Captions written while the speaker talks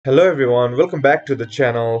Hello everyone, welcome back to the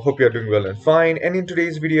channel. Hope you are doing well and fine. And in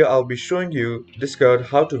today's video, I'll be showing you Discord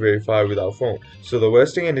how to verify with our phone. So the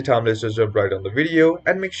wasting any time, let's just jump right on the video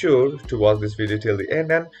and make sure to watch this video till the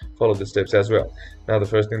end and follow the steps as well. Now the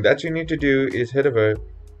first thing that you need to do is head over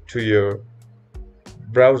to your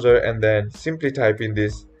browser and then simply type in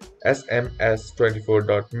this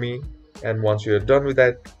sms24.me, and once you're done with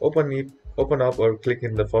that, open up or click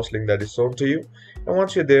in the first link that is shown to you, and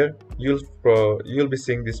once you're there, you'll be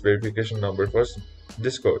seeing this verification number for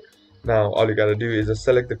Discord. Now all you gotta do is just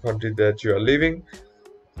select the country that you are living,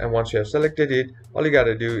 and once you have selected it, all you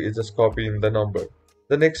gotta do is just copy in the number.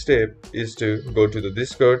 The next step is to go to the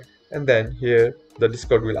Discord, and then here the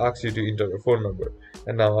Discord will ask you to enter your phone number,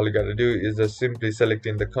 and now all you gotta do is just simply select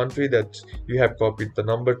in the country that you have copied the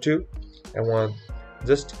number to, and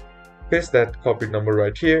just paste that copied number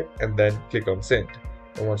right here and then click on send.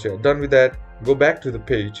 And once you are done with that, go back to the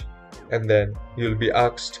page, and then you'll be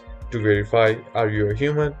asked to verify are you a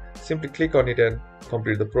human. Simply click on it and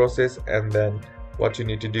complete the process, and then what you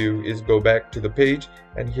need to do is go back to the page,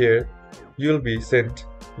 and here you'll be sent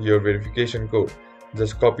your verification code.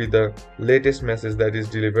 Just copy the latest message that is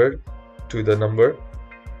delivered to the number,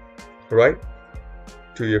 right,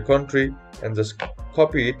 to your country, and just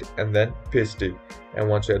copy it and then paste it. And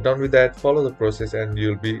once you're done with that, follow the process and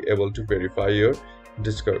you'll be able to verify your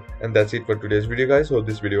Discord. And that's it for today's video, guys. Hope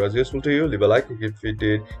this video was useful to you. Leave a like if it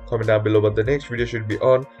did, comment down below what the next video should be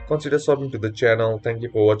on. Consider subbing to the channel. Thank you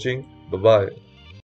for watching. Bye bye.